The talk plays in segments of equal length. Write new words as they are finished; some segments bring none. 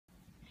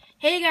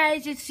Hey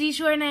guys, it's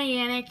Seashore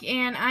Niantic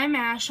and I'm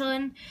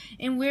Ashlyn,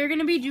 and we're going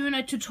to be doing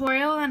a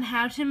tutorial on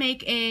how to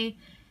make a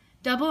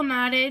double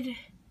knotted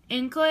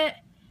anklet.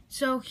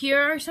 So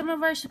here are some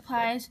of our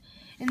supplies.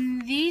 In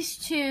these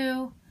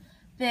two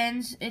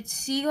bins, it's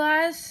sea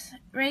glass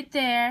right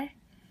there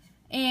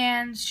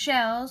and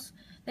shells.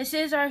 This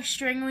is our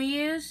string we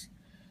use,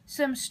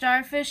 some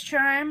starfish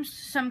charms,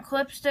 some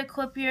clips to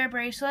clip your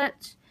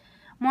bracelets,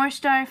 more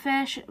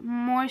starfish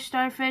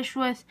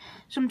with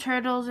some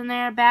turtles in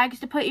there,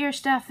 bags to put your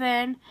stuff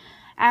in.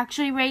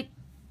 Actually, right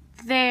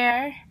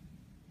there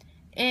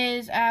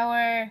is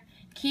our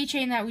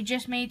keychain that we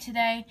just made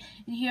today.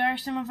 And here are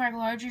some of our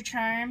larger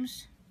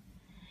charms.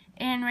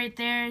 And right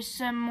there is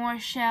some more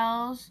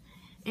shells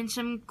and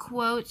some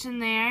quotes in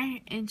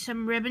there and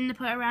some ribbon to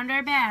put around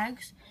our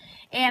bags.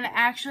 And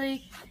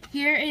actually,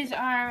 here is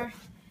our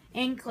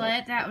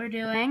anklet that we're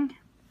doing.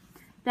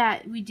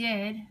 That we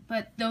did,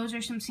 but those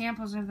are some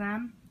samples of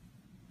them.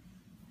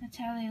 That's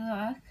how they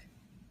look.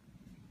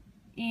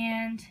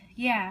 And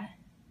yeah.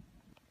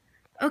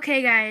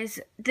 Okay guys,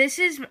 this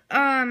is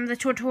the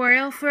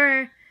tutorial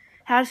for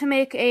how to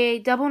make a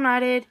double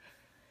knotted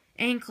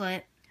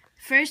anklet.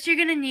 First you're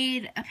gonna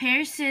need a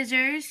pair of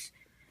scissors,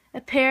 a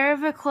pair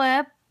of a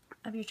clip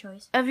of your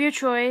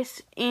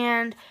choice,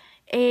 and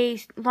a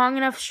long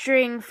enough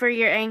string for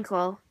your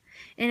ankle.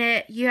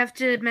 And you have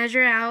to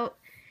measure out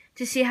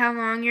to see how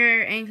long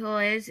your ankle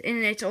is, and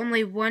it's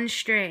only one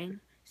string.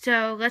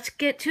 So let's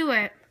get to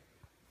it.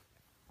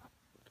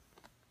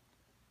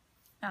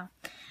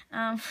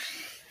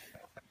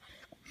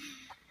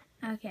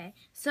 Okay,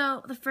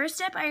 so the first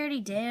step I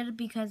already did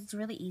because it's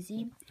really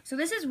easy. So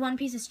this is one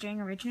piece of string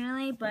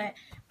originally, but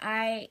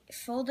I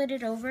folded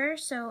it over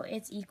so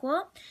it's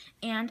equal,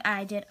 and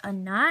I did a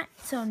knot,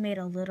 so I made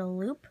a little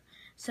loop,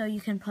 so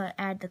you can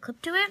add the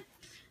clip to it.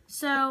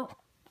 So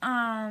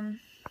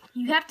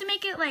you have to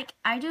make it like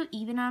I do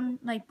even on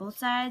like both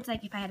sides,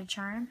 like if I had a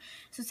charm.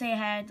 So say I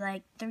had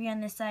like 3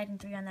 on this side and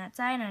 3 on that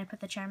side, and I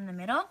put the charm in the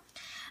middle.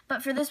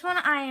 But for this one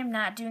I am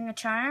not doing a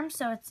charm,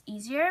 so it's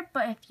easier,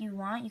 but if you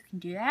want you can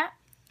do that.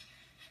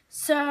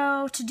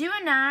 So to do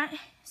a knot,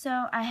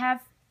 so I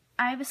have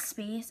a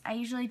space. I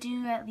usually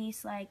do at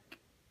least like,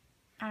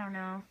 I don't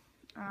know,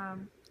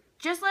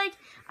 just like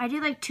I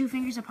do like 2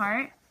 fingers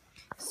apart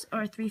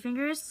or 3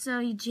 fingers. So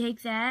you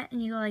take that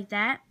and you go like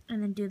that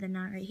and then do the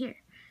knot right here.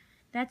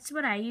 That's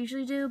what I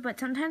usually do, but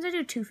sometimes I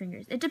do 2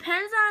 fingers. It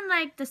depends on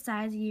like the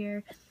size of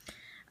your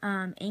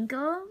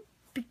ankle,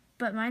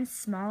 but mine's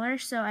smaller,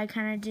 so I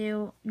kind of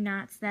do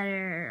knots that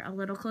are a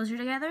little closer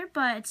together,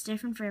 but it's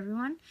different for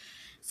everyone.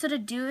 So to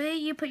do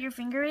it, you put your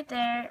finger right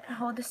there,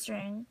 hold the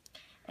string,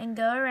 and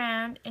go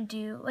around and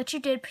do what you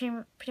did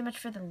pretty much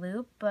for the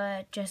loop,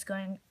 but just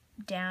going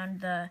down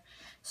the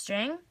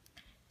string.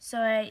 So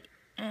I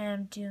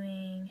am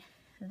doing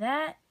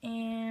that,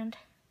 and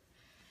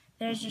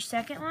there's your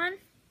second one.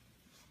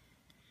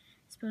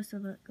 Supposed to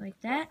look like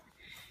that,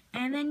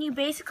 and then you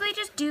basically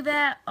just do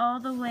that all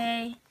the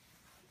way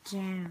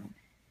down.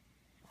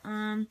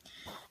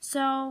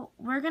 So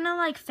we're gonna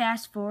like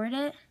fast forward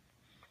it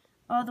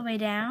all the way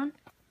down.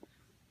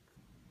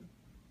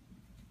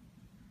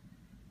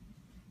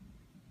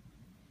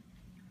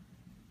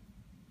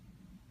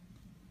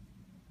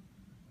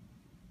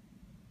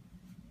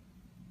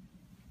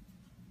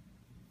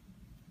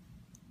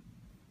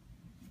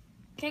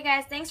 Okay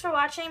guys, thanks for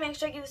watching. Make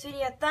sure to give this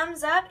video a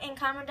thumbs up and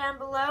comment down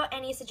below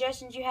any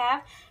suggestions you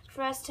have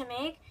for us to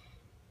make.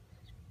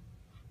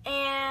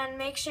 And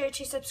make sure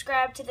to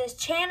subscribe to this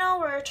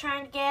channel. We're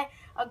trying to get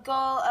a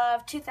goal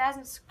of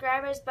 2,000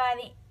 subscribers by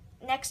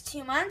the next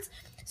 2 months.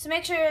 So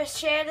make sure to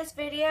share this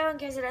video and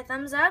give it a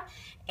thumbs up.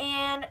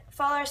 And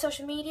follow our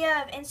social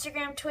media of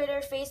Instagram, Twitter,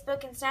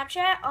 Facebook, and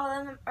Snapchat. All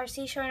of them are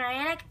Seashore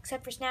Niantic,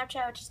 except for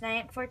Snapchat, which is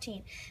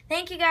Niantic14.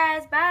 Thank you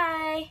guys.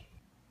 Bye.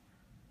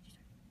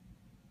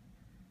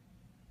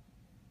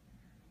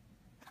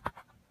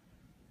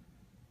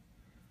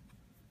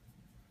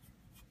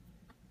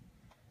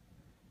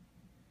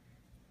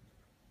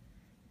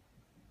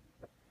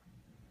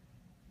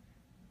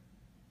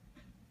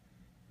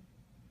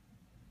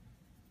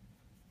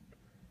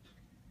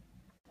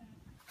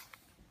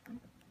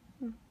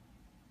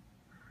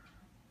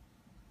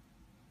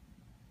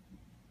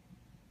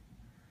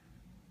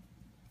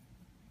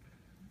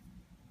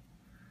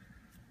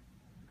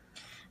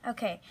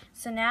 Okay,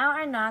 so now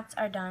our knots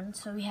are done,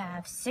 so we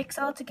have 6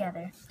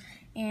 altogether.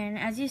 And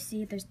as you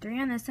see, there's 3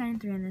 on this side and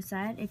 3 on this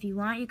side. If you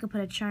want, you could put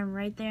a charm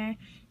right there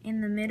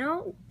in the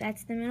middle.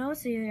 That's the middle,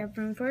 so you have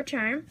room for a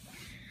charm.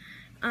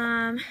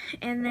 And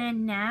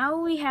then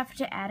now we have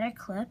to add a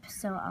clip,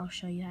 so I'll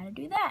show you how to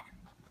do that.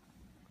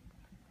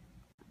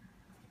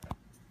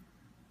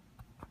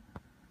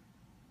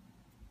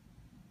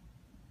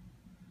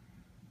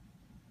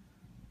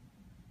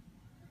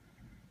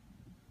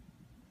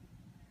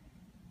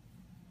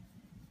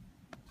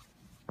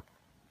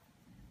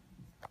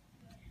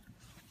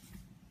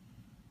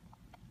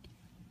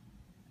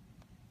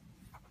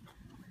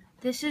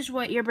 This is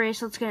what your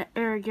bracelet's gonna,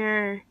 or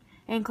your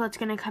anklet's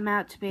gonna come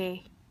out to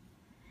be.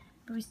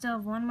 But we still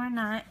have one more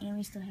knot, and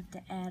we still have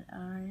to add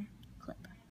our